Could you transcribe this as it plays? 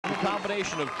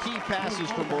combination of key passes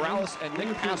from Morales and Nick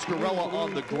Pasquarella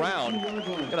on the ground.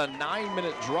 Got a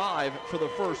 9-minute drive for the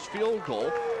first field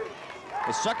goal.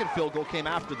 The second field goal came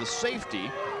after the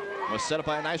safety. Was set up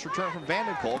by a nice return from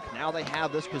Vandenkolk. Now they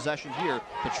have this possession here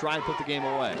to try and put the game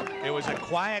away. It was a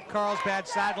quiet Carlsbad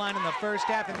sideline in the first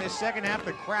half. In this second half,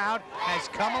 the crowd has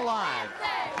come alive.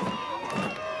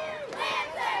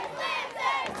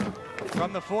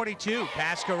 From the 42,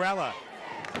 Pasquarella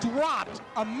dropped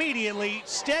immediately.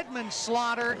 Stedman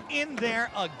Slaughter in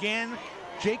there again.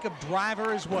 Jacob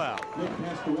Driver as well.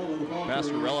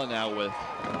 Pasquarella now with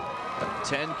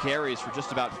 10 carries for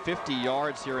just about 50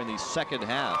 yards here in the second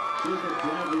half.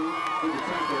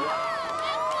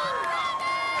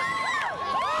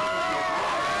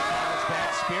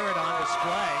 Carlsbad spirit on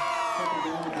display.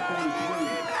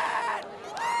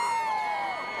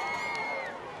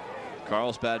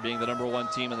 Carlsbad being the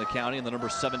 #1 team in the county and the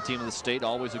 #7 team in the state,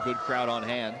 always a good crowd on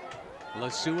hand.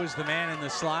 LeSue is the man in the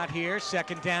slot here.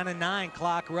 2nd down and 9,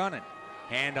 clock running.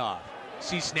 Handoff.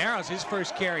 Cisneros, his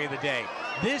first carry of the day.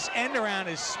 This end around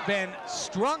has been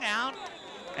strung out,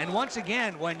 and once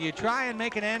again, when you try and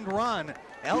make an end run,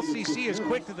 LCC is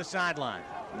quick to the sideline.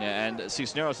 Yeah, and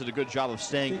Cisneros did a good job of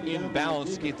staying in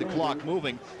bounds to keep the clock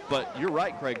moving. But you're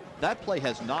right, Craig, that play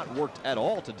has not worked at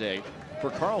all today for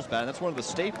Carlsbad. That's one of the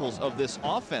staples of this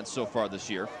offense so far this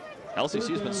year.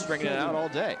 LCC's been stringing it out all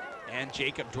day. And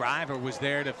Jacob Driver was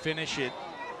there to finish it.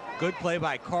 Good play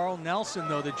by Carl Nelson,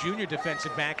 though, the junior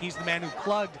defensive back. He's the man who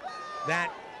plugged that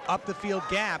up the field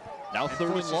gap. Now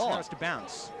 3rd and long. To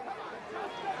bounce.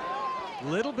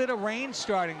 Little bit of rain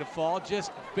starting to fall,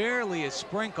 just barely a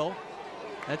sprinkle.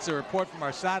 That's a report from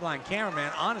our sideline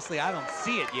cameraman. Honestly, I don't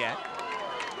see it yet.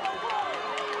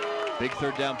 Big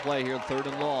 3rd down play here, 3rd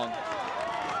and long.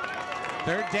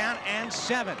 3rd down and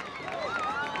 7.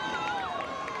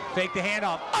 Fake the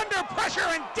handoff, under pressure,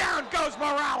 and down goes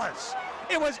Morales.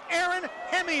 It was Aaron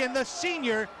Hemian, the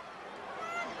senior.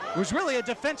 It was really a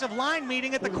defensive line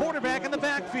meeting at the quarterback in the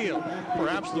backfield.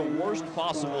 Perhaps the worst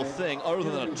possible thing, other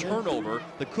than a turnover,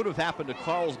 that could have happened to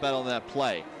Carlsbad on that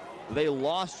play. They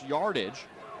lost yardage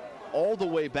all the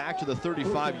way back to the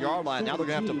 35-yard line. Now they're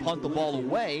going to have to punt the ball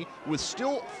away with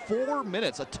still 4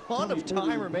 minutes, a ton of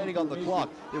time remaining on the clock.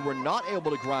 They were not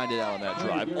able to grind it out on that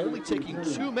drive, only taking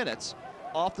 2 minutes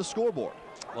off the scoreboard.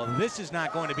 Well, this is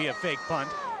not going to be a fake punt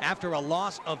after a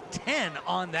loss of 10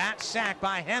 on that sack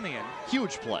by Hemian.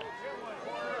 Huge play.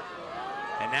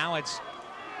 And now it's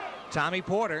Tommy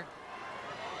Porter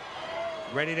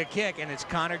ready to kick, and it's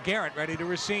Connor Garrett ready to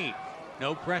receive.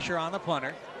 No pressure on the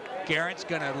punter. Garrett's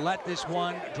going to let this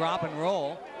one drop and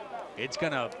roll. It's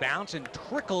going to bounce and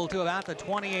trickle to about the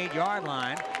 28-yard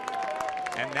line.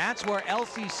 And that's where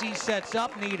LCC sets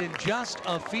up, needing just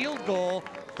a field goal.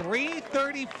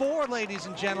 3:34, ladies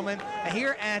and gentlemen,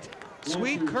 here at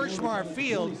Swede Kirschmar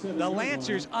Field. The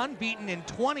Lancers unbeaten in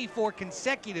 24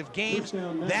 consecutive games.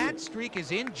 That streak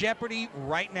is in jeopardy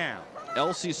right now.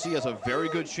 LCC has a very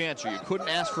good chance here. You couldn't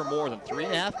ask for more than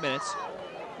 3.5 minutes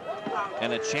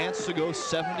and a chance to go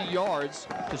 70 yards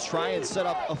to try and set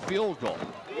up a field goal.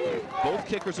 Both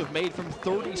kickers have made from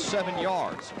 37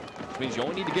 yards, which means you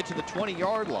only need to get to the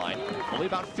 20-yard line. Only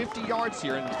about 50 yards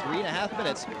here in 3.5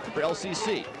 minutes for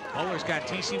LCC. Muller's got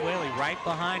T.C. Whaley right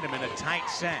behind him in a tight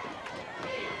set.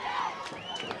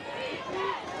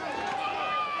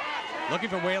 Looking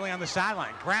for Whaley on the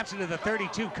sideline. Grabs it to the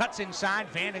 32, cuts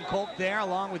inside. Vandenkolk there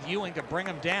along with Ewing to bring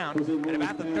him down at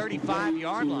about the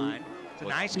 35-yard line. It's a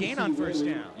nice gain on 1st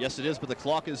down. Yes, it is, but the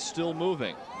clock is still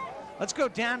moving. Let's go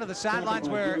down to the sidelines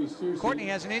where Courtney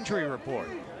has an injury report.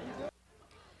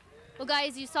 Well,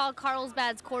 guys, you saw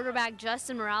Carlsbad's quarterback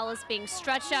Justin Morales being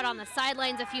stretched out on the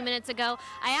sidelines a few minutes ago.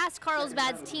 I asked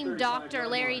Carlsbad's team doctor,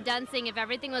 Larry Dunsing, if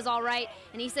everything was all right,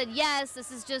 and he said, yes,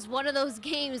 this is just one of those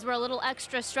games where a little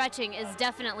extra stretching is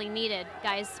definitely needed,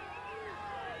 guys.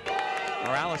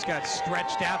 Morales got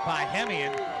stretched out by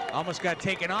Hemian, almost got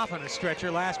taken off on a stretcher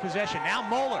last possession. Now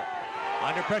Moeller,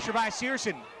 under pressure by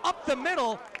Searson, up the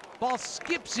middle, ball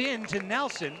skips in to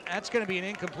Nelson. That's going to be an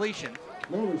incompletion.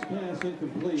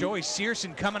 Joey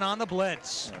Searson coming on the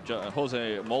blitz.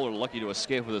 Jose Moeller lucky to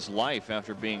escape with his life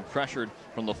after being pressured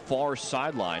from the far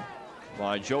sideline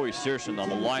by Joey Searson on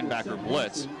the linebacker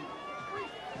blitz.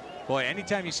 Boy,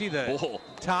 anytime you see the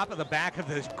top of the back of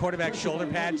the quarterback's shoulder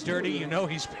pads dirty, you know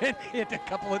he's been hit a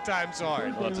couple of times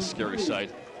hard. Well, that's a scary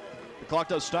sight. The clock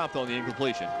does stop, though, on the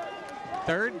incompletion.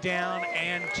 3rd down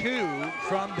and 2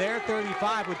 from their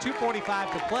 35 with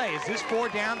 2:45 to play. Is this 4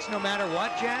 downs no matter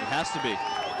what, Jack? It has to be.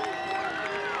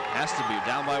 Has to be.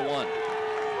 Down by 1.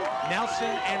 Nelson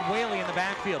and Whaley in the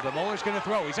backfield, but Moeller's going to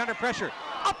throw. He's under pressure.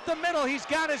 Up the middle, he's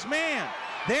got his man.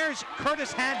 There's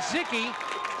Curtis Hadzicki.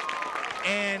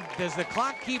 And does the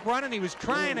clock keep running? He was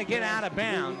trying to get out of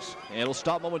bounds. And it'll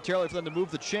stop momentarily for them to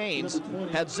move the chains.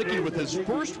 Hadzicki with his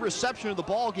first reception of the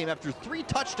ball game after 3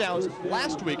 touchdowns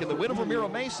last week in the win over Mira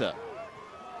Mesa.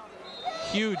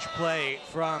 Huge play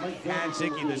from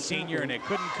Hadzicki, the senior, and it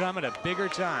couldn't come at a bigger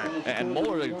time. And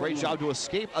Moeller did a great job to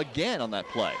escape again on that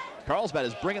play. Carlsbad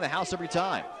is bringing the house every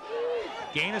time.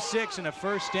 Gain of 6 and a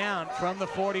first down from the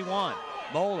 41.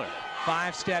 Moeller,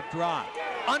 5-step drop.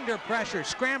 Under pressure,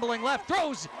 scrambling left,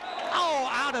 throws,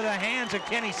 out of the hands of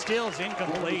Kenny Stills,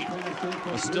 incomplete.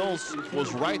 Stills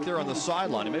was right there on the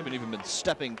sideline. He may have even been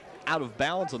stepping out of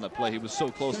bounds on that play. He was so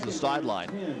close to the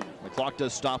sideline. The clock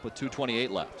does stop with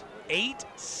 2:28 left.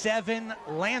 8-7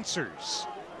 Lancers.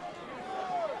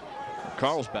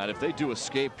 Carlsbad, if they do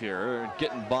escape here,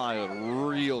 getting by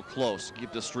real close to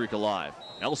keep the streak alive.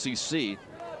 LCC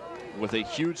with a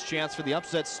huge chance for the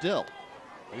upset still.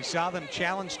 We saw them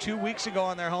challenged 2 weeks ago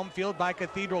on their home field by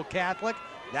Cathedral Catholic.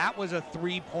 That was a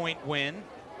 3-point win.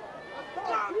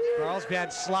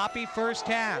 Carlsbad sloppy first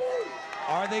half.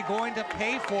 Are they going to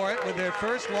pay for it with their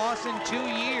first loss in 2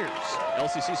 years?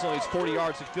 LCC still needs 40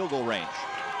 yards at field goal range.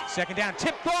 Second down,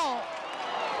 tip ball.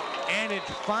 And it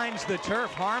finds the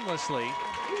turf harmlessly.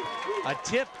 A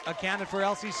tip accounted for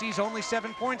LCC's only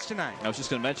 7 points tonight. I was just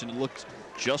going to mention, it looked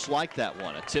just like that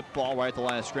one. A tip ball right at the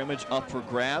line of scrimmage, up for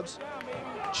grabs.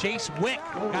 Chase Wick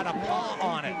got a paw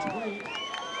on it.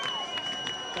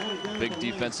 Big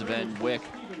defensive end, Wick.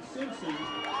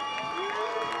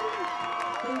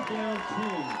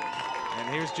 And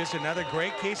here's just another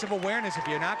great case of awareness. If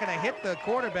you're not going to hit the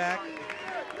quarterback,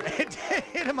 hit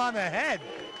him on the head.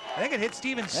 I think it hit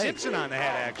Steven Simpson on the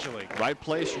head, actually. Right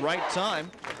place, right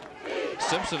time.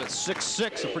 Simpson at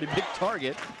 6'6", a pretty big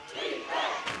target.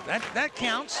 That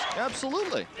counts.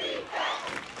 Absolutely.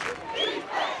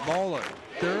 Moeller,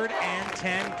 3rd and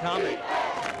 10 coming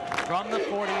from the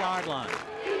 40-yard line.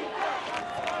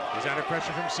 He's under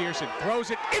pressure from Searson.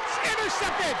 Throws it. It's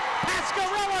intercepted.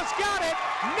 Pasquarella's got it.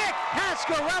 Nick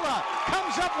Pasquarella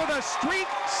comes up with a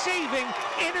streak-saving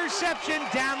interception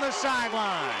down the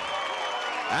sideline.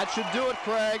 That should do it,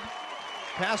 Craig.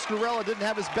 Pasquarella didn't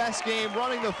have his best game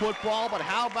running the football, but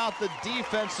how about the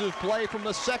defensive play from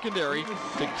the secondary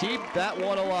to keep that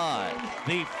one alive?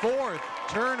 The 4th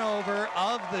turnover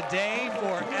of the day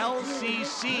for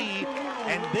LCC,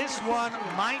 and this one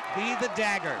might be the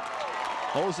dagger.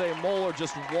 Jose Moeller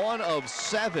just 1 of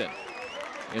 7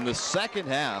 in the second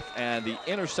half, and the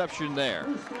interception there.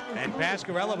 And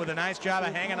Pasquarella with a nice job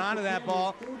of hanging on to that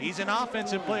ball. He's an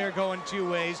offensive player going 2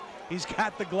 ways. He's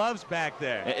got the gloves back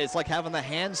there. It's like having the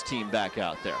hands team back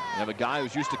out there. You have a guy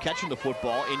who's used to catching the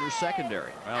football in your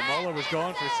secondary. Well, Moeller was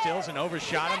going for Stills and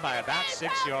overshot him by about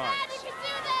 6 yards.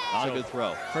 Not a good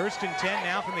throw. 1st and 10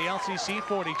 now from the LCC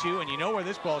 42, and you know where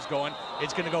this ball's going.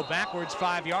 It's going to go backwards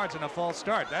 5 yards and a false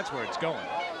start. That's where it's going.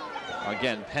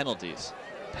 Again, penalties.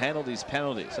 Penalties,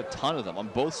 penalties. A ton of them on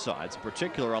both sides, in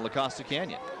particular on La Costa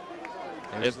Canyon.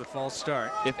 There's the false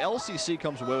start. If LCC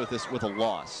comes away with this with a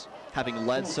loss, having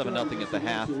led 7-0 at the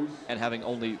half and having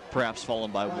only perhaps fallen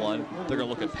by 1, they're going to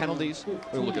look at penalties,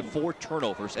 they're going to look at 4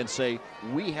 turnovers and say,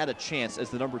 we had a chance as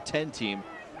the number 10 team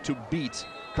to beat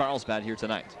Carlsbad here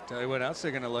tonight. Tell you what else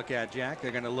they're going to look at, Jack.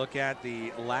 They're going to look at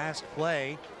the last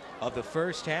play of the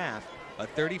first half, a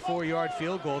 34-yard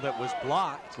field goal that was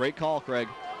blocked. Great call, Craig.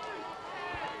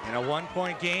 In a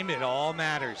 1-point game, it all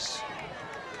matters.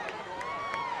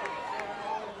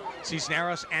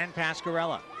 Cisneros and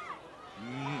Pasquarella.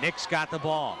 Nick's got the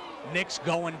ball. Nick's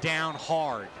going down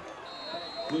hard.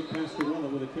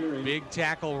 Big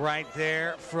tackle right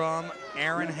there from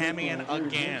Aaron Hemian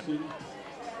again.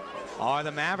 Are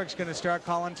the Mavericks going to start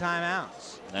calling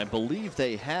timeouts? I believe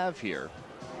they have here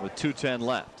with 2:10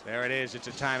 left. There it is. It's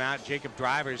a timeout. Jacob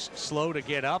Driver's slow to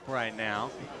get up right now.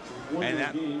 And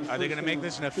are they going to make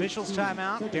this an official's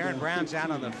timeout? Darren Brown's out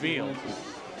on the field.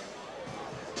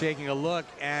 Taking a look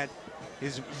at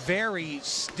his very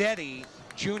steady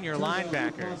junior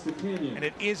linebacker, and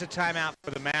it is a timeout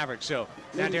for the Mavericks. So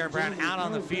now Darren Brown out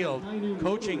on the field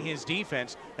coaching his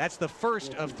defense. That's the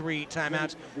first of 3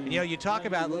 timeouts. And, you know, you talk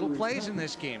about little plays in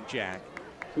this game, Jack.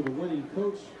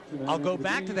 I'll go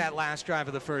back to that last drive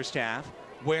of the first half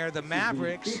where the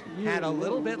Mavericks had a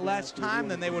little bit less time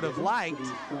than they would have liked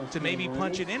to maybe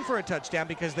punch it in for a touchdown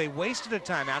because they wasted a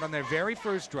timeout on their very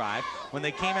first drive when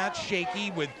they came out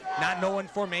shaky with not knowing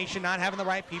formation, not having the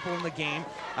right people in the game.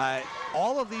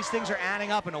 All of these things are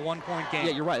adding up in a 1-point game.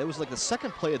 Yeah, you're right. It was like the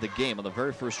second play of the game on the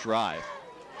very first drive.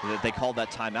 They called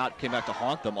that timeout, came back to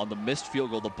haunt them on the missed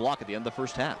field goal, the block at the end of the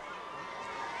first half.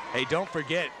 Hey, don't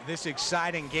forget this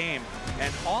exciting game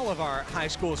and all of our high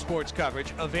school sports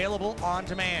coverage available on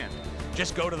demand.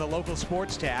 Just go to the local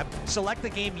sports tab, select the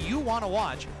game you want to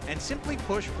watch, and simply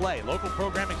push play. Local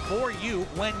programming for you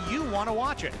when you want to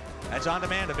watch it. That's on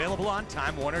demand, available on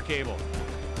Time Warner Cable.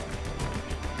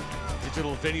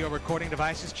 Digital video recording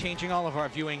devices changing all of our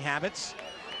viewing habits.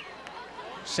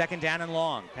 Second down and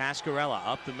long. Pascarella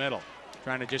up the middle,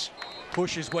 trying to just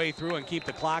push his way through and keep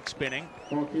the clock spinning.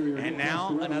 And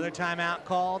now another timeout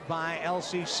called by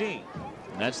LCC.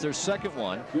 That's their second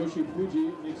one.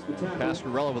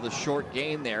 Pascarella with a short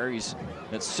gain there. He's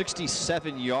at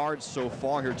 67 yards so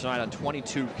far here tonight on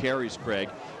 22 carries, Craig.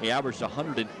 He averaged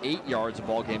 108 yards a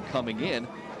ball game coming in,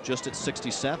 just at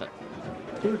 67.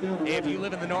 If you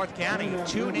live in the North County,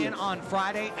 tune in on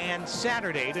Friday and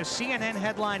Saturday to CNN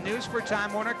Headline News for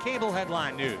Time Warner Cable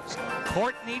Headline News.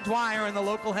 Courtney Dwyer and the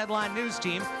local Headline News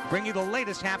team bring you the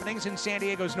latest happenings in San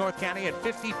Diego's North County at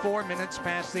 54 minutes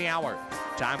past the hour.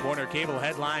 Time Warner Cable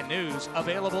Headline News,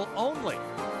 available only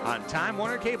on Time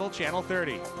Warner Cable Channel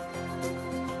 30.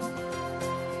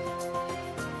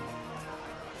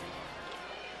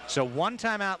 So one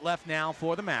timeout left now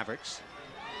for the Mavericks.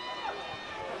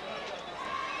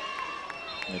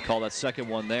 They call that second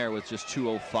one there with just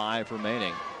 2:05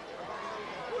 remaining.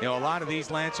 You know, a lot of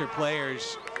these Lancer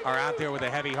players are out there with a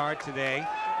heavy heart today.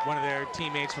 One of their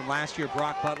teammates from last year,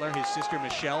 Brock Butler, his sister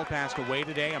Michelle, passed away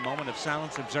today. A moment of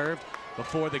silence observed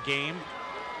before the game.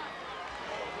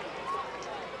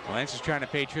 Lancers trying to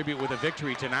pay tribute with a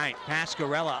victory tonight.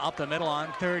 Pascarella up the middle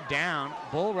on third down.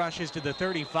 Bull rushes to the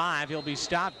 35. He'll be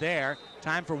stopped there.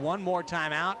 Time for one more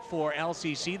timeout for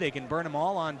LCC. They can burn them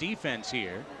all on defense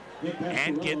here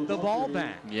and get the ball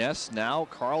back. Yes, now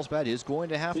Carlsbad is going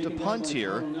to have to punt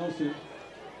here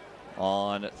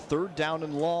on third down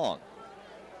and long.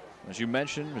 As you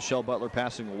mentioned, Michelle Butler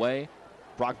passing away.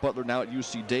 Brock Butler now at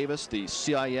UC Davis, the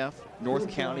CIF, North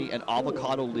County, and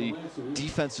Avocado League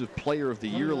Defensive Player of the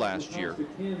Year last year.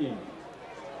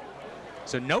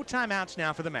 So no timeouts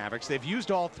now for the Mavericks. They've used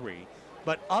all three.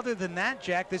 But other than that,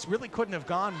 Jack, this really couldn't have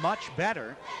gone much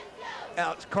better.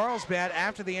 Carlsbad,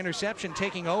 after the interception,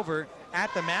 taking over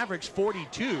at the Mavericks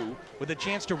 42 with a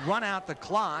chance to run out the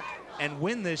clock and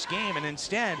win this game. And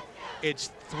instead,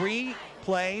 it's 3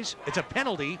 plays, it's a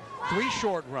penalty, 3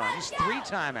 short runs, 3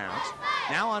 timeouts.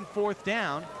 Now on fourth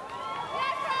down,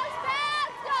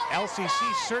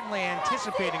 LCC certainly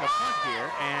anticipating a punt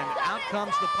here, and out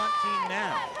comes the punt team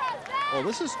now. Well,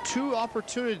 this is 2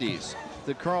 opportunities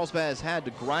that Carlsbad has had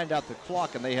to grind out the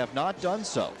clock, and they have not done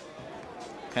so.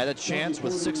 Had a chance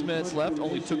with 6 minutes left,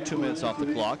 only took 2 minutes off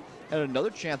the clock. Had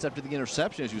another chance after the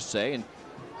interception, as you say, and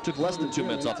took less than 2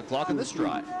 minutes off the clock in this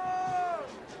drive.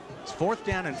 It's fourth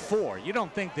down and 4. You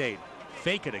don't think they'd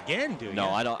fake it again, do you? No,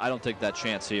 I don't take that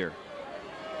chance here.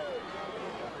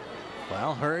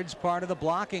 Well, Hurd's part of the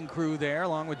blocking crew there,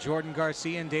 along with Jordan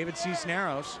Garcia and David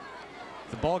Cisneros.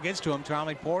 If the ball gets to him,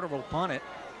 Tommy Porter will punt it.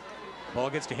 Ball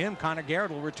gets to him, Connor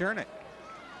Garrett will return it.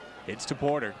 It's to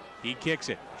Porter. He kicks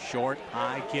it. Short,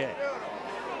 high kick.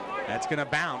 That's going to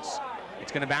bounce.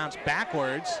 It's going to bounce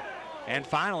backwards. And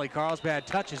finally, Carlsbad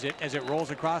touches it as it rolls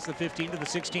across the 15 to the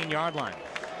 16-yard line.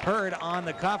 Hurd on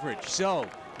the coverage. So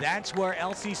that's where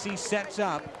LCC sets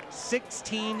up.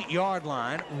 16-yard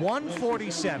line,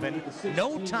 147.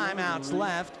 No timeouts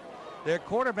left. Their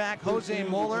quarterback, Jose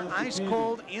Moeller, ice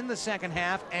cold in the second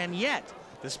half. And yet,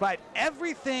 despite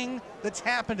everything that's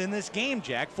happened in this game,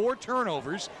 Jack, 4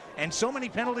 turnovers and so many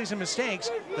penalties and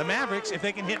mistakes, the Mavericks, if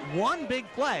they can hit one big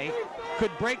play, could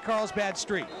break Carlsbad's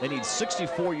streak. They need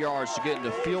 64 yards to get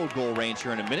into field goal range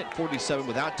here in 1:47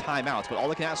 without timeouts, but all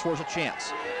they can ask for is a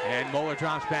chance. And Moeller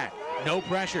drops back. No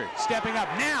pressure. Stepping up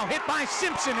now, hit by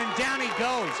Simpson, and down he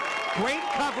goes. Great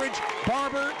coverage.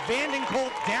 Barber,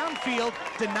 Vandenkolk downfield,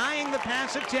 denying the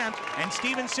pass attempt, and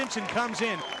Steven Simpson comes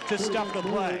in to stuff the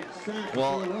play.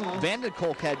 Well,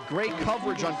 Vandenkolk had great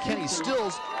coverage on Kenny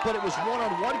Stills, but it was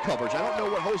one-on-one coverage. I don't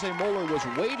know what Jose Moeller was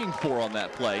waiting for on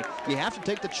that play. You have to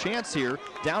take the chance here,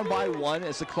 down by 1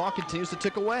 as the clock continues to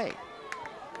tick away.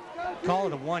 Call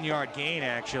it a 1-yard gain,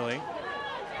 actually,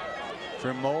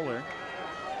 for Moeller.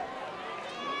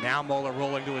 Now Moeller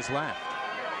rolling to his left.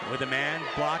 With a man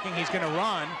blocking, he's going to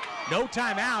run. No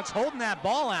timeouts, holding that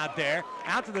ball out there,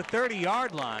 out to the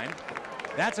 30-yard line.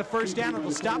 That's a first down that will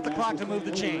stop the clock to move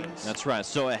the chains. That's right.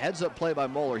 So a heads-up play by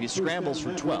Moeller. He scrambles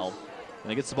for 12,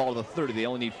 and he gets the ball to the 30. They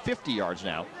only need 50 yards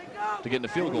now to get into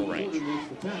field goal range.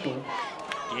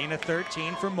 Gain of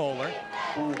 13 for Moeller.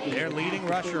 Their leading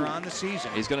rusher on the season.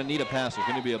 He's going to need a pass. It's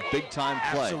going to be a big-time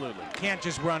play. Absolutely. Can't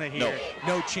just run it here.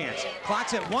 No chance.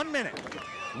 Clock's at 1 minute.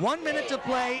 1 minute to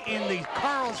play in the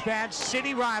Carlsbad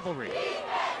City rivalry.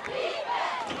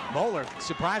 Moeller,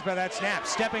 surprised by that snap,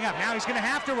 stepping up. Now he's going to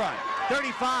have to run.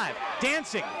 35,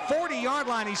 dancing, 40-yard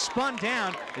line. He's spun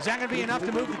down. Is that going to be enough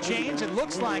to move the chains? It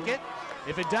looks like it.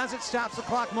 If it does, it stops the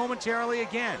clock momentarily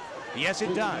again. Yes,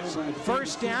 it does.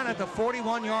 First down at the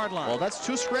 41-yard line. Well, that's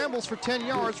 2 scrambles for 10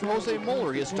 yards for Jose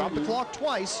Moeller. He has stopped the clock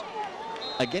twice.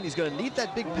 Again, he's going to need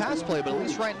that big pass play, but at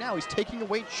least right now he's taking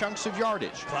away chunks of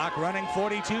yardage. Clock running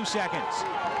 42 seconds.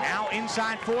 Now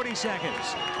inside 40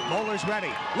 seconds. Moeller's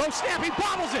ready. Low snap, he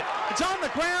bobbles it. It's on the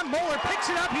ground. Moeller picks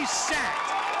it up. He's sacked.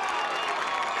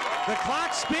 The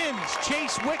clock spins.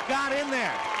 Chase Wick got in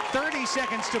there. 30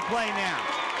 seconds to play now.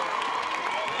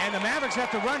 And the Mavericks have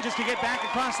to run just to get back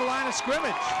across the line of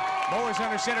scrimmage. Moeller's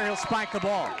under center. He'll spike the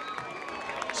ball.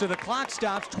 So the clock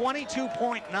stops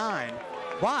 22.9.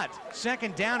 But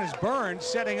second down is burned,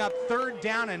 setting up third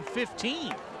down and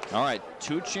 15. All right,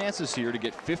 2 chances here to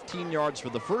get 15 yards for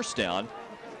the first down.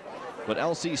 But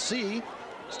LCC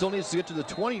still needs to get to the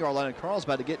 20-yard line in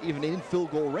Carlsbad to get even in field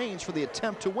goal range for the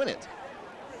attempt to win it.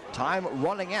 Time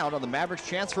running out on the Mavericks'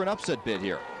 chance for an upset bid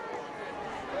here.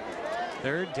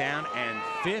 Third down and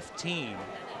 15.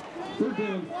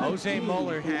 Jose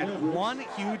Moeller had one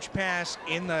huge pass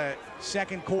in the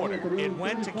second quarter. It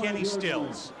went to Kenny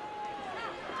Stills.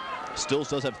 Stills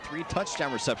does have 3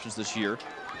 touchdown receptions this year.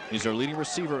 He's our leading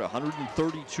receiver at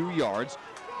 132 yards.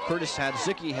 Curtis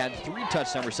Hadzicki had 3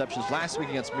 touchdown receptions last week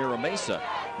against Mira Mesa.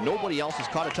 Nobody else has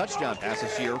caught a touchdown pass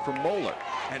this year from Moeller.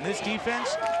 And this defense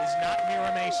is not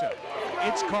Mira Mesa.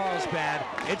 It's Carlsbad,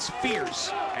 it's fierce,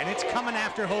 and it's coming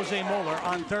after Jose Moeller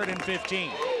on 3rd and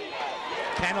 15.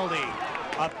 Penalty,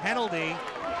 a penalty.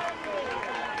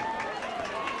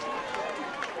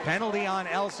 Penalty on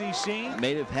LCC.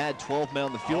 May have had 12 men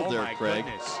on the field there, Craig.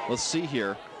 Goodness. Let's see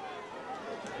here.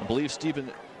 I believe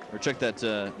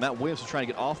Matt Williams is trying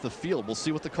to get off the field. We'll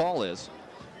see what the call is.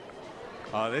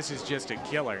 Oh, this is just a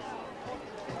killer.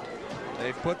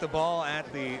 They've put the ball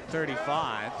at the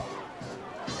 35.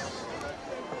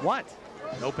 What?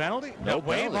 No penalty? No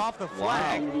wave penalty. off the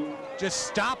flag. Wow. Just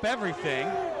stop everything.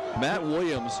 Matt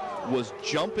Williams was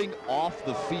jumping off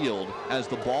the field as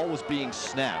the ball was being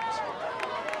snapped.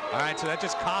 All right, so that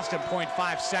just cost him 0.5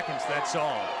 seconds, that's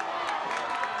all.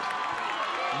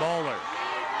 Moeller,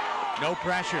 no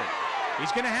pressure.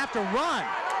 He's going to have to run.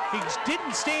 He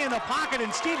didn't stay in the pocket, and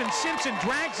Steven Simpson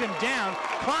drags him down.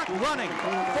 Clock running,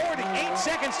 48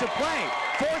 seconds to play.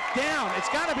 4th down, it's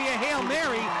got to be a Hail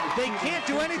Mary. They can't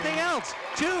do anything else.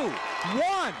 2,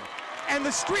 1, and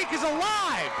the streak is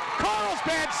alive.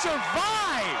 Carlsbad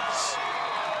survives.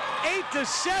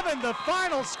 8-7, the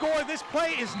final score. This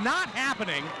play is not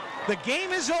happening. The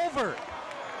game is over.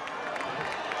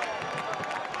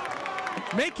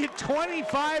 Make it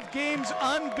 25 games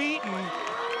unbeaten.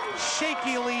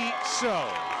 Shakily so.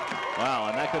 Wow,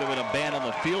 and that could have been a ban on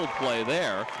the field play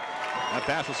there. That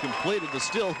pass was completed to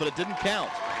Stills, but it didn't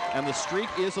count. And the streak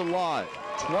is alive.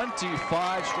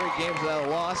 25 straight games without a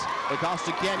loss. The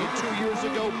Costa Canyon 2 years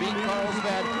ago beat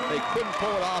Carlsbad. They couldn't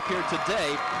pull it off here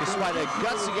today, despite a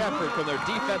gutsy effort from their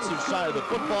defensive side of the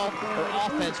football. Their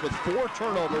offense with 4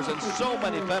 turnovers and so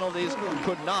many penalties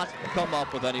could not come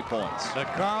up with any points. The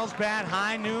Carlsbad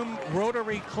High Noon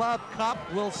Rotary Club Cup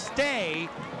will stay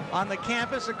on the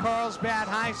campus of Carlsbad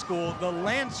High School. The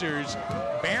Lancers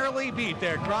barely beat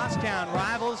their crosstown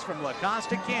rivals from La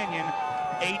Costa Canyon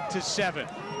 8-7.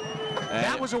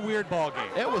 That was a weird ball game.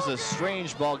 It was a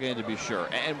strange ball game, to be sure.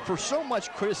 And for so much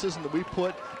criticism that we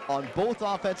put on both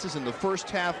offenses in the first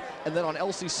half and then on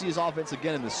LCC's offense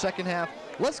again in the second half,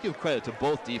 let's give credit to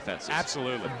both defenses.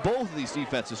 Absolutely. Both of these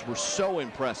defenses were so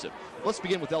impressive. Let's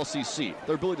begin with LCC.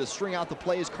 Their ability to string out the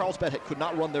plays. Carlsbad could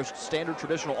not run their standard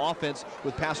traditional offense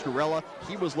with Pasquarella.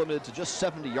 He was limited to just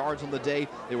 70 yards on the day.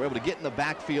 They were able to get in the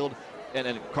backfield,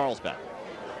 and Carlsbad,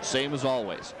 same as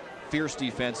always. Fierce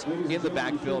defense in the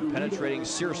backfield, penetrating.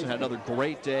 Searson had another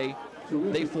great day.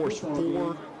 They forced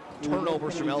 4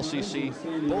 turnovers from LCC.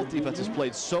 Both defenses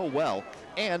played so well.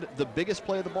 And the biggest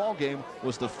play of the ball game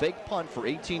was the fake punt for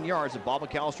 18 yards that Bob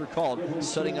McAllister called,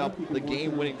 setting up the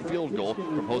game-winning field goal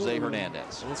from Jose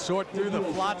Hernandez. We'll sort through the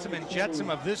flotsam and jetsam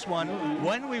of this one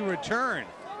when we return.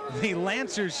 The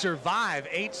Lancers survive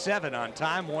 8-7 on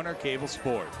Time Warner Cable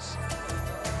Sports.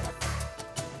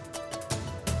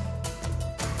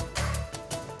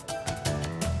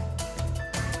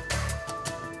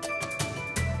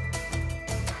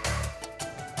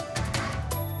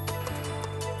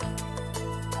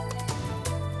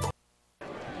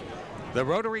 The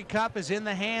Rotary Cup is in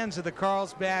the hands of the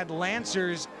Carlsbad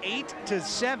Lancers,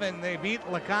 8-7. They beat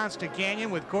La Costa Canyon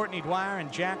with Courtney Dwyer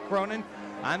and Jack Cronin.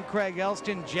 I'm Craig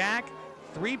Elston. Jack,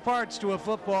 Three parts to a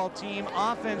football team: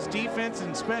 offense, defense,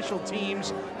 and special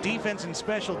teams. Defense and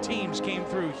special teams came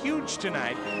through huge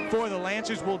tonight for the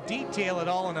Lancers. We'll detail it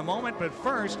all in a moment, but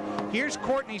first, here's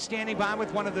Courtney standing by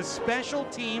with one of the special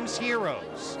teams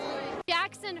heroes.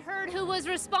 Jackson Hurd, who was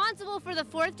responsible for the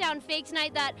 4th down fake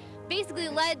tonight that basically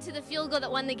led to the field goal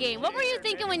that won the game. What were you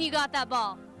thinking when you got that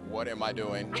ball? What am I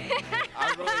doing?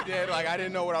 I really did. Like, I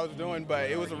didn't know what I was doing,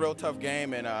 but it was a real tough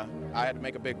game, and I had to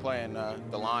make a big play, and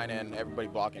the line and everybody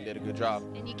blocking did a good job.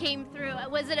 And you came through.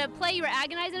 Was it a play you were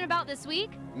agonizing about this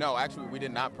week? No, actually, we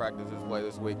did not practice this play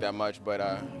this week that much,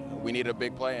 but we needed a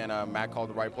big play, and Matt called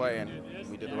the right play, and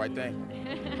we did the right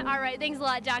thing. All right, thanks a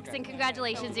lot, Jackson.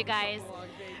 Congratulations, you guys.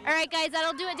 All right, guys,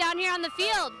 that'll do it down here on the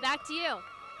field. Back to you.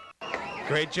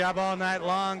 Great job all night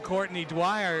long, Courtney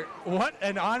Dwyer. What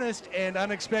an honest and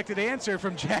unexpected answer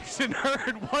from Jackson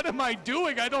Hurd. What am I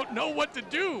doing? I don't know what to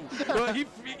do. Well,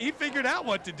 he figured out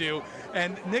what to do,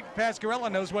 and Nick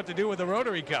Pasquarella knows what to do with the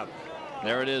Rotary Cup.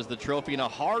 There it is, the trophy, and a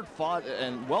hard-fought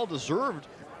and well-deserved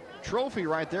trophy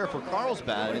right there for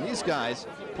Carlsbad. I mean, these guys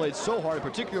played so hard, in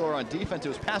particular on defense. It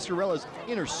was Pasquarella's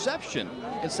interception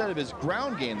instead of his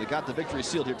ground game that got the victory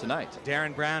sealed here tonight.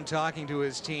 Darren Brown talking to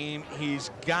his team.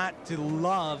 He's got to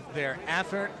love their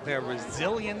effort, their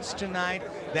resilience tonight.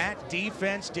 That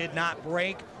defense did not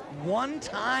break one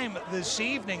time this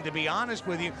evening, to be honest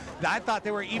with you. I thought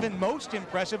they were even most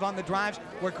impressive on the drives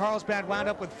where Carlsbad wound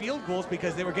up with field goals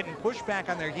because they were getting pushed back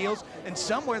on their heels, and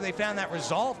somewhere they found that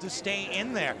resolve to stay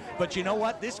in there. But you know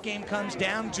what? This game comes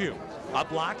down to a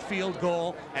blocked field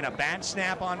goal and a bad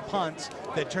snap on punts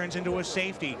that turns into a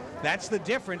safety. That's the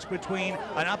difference between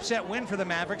an upset win for the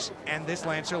Mavericks and this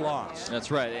Lancer loss.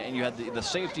 That's right, and you had the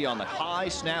safety on the high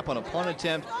snap on a punt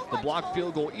attempt, the blocked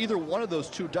field goal. Either one of those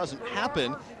two doesn't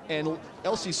happen, and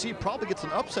LCC probably gets an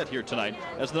upset here tonight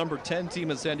as the number 10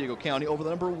 team in San Diego County over the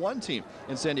number 1 team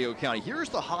in San Diego County. Here's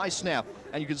the high snap,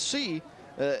 and you can see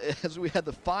as we had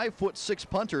the 5'6"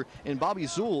 punter in Bobby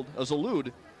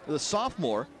Zalud, the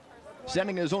sophomore,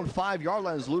 standing in his own 5-yard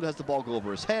line. Zalud has the ball go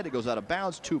over his head. It goes out of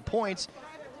bounds, 2 points,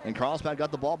 and Carlsbad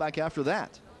got the ball back after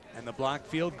that. And the blocked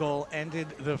field goal ended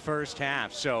the first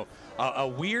half. So a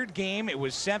weird game. It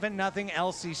was 7-0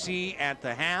 LCC at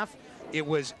the half. It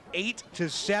was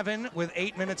 8-7 with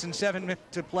 8 minutes and 7 minutes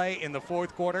to play in the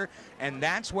fourth quarter, and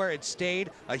that's where it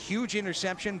stayed. A huge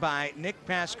interception by Nick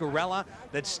Pasquarella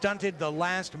that stunted the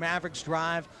last Mavericks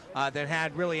drive that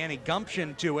had really any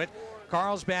gumption to it.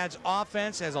 Carlsbad's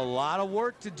offense has a lot of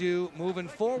work to do moving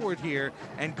forward here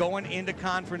and going into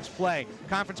conference play.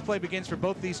 Conference play begins for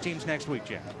both these teams next week,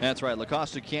 Jim. That's right. La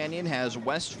Costa Canyon has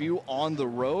Westview on the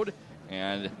road,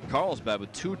 and Carlsbad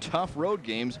with 2 tough road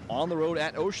games on the road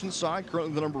at Oceanside,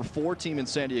 currently the number 4 team in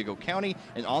San Diego County,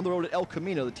 and on the road at El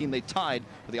Camino, the team they tied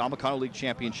for the Americano League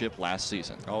Championship last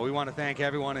season. Oh, we want to thank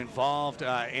everyone involved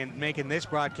in making this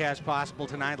broadcast possible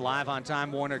tonight, live on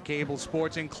Time Warner Cable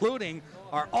Sports, including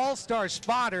our all-star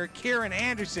spotter, Kieran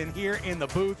Anderson, here in the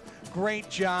booth. Great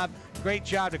job. Great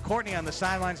job to Courtney on the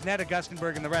sidelines, Ned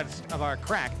Augustenberg, and the rest of our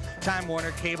crack Time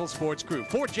Warner Cable Sports crew.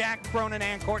 For Jack Cronin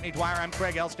and Courtney Dwyer, I'm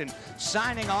Craig Elston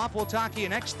signing off. We'll talk to you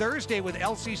next Thursday with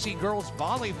LCC Girls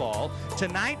Volleyball.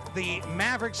 Tonight, the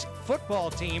Mavericks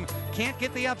football team can't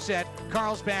get the upset.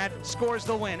 Carlsbad scores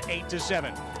the win,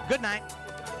 8-7. Good night.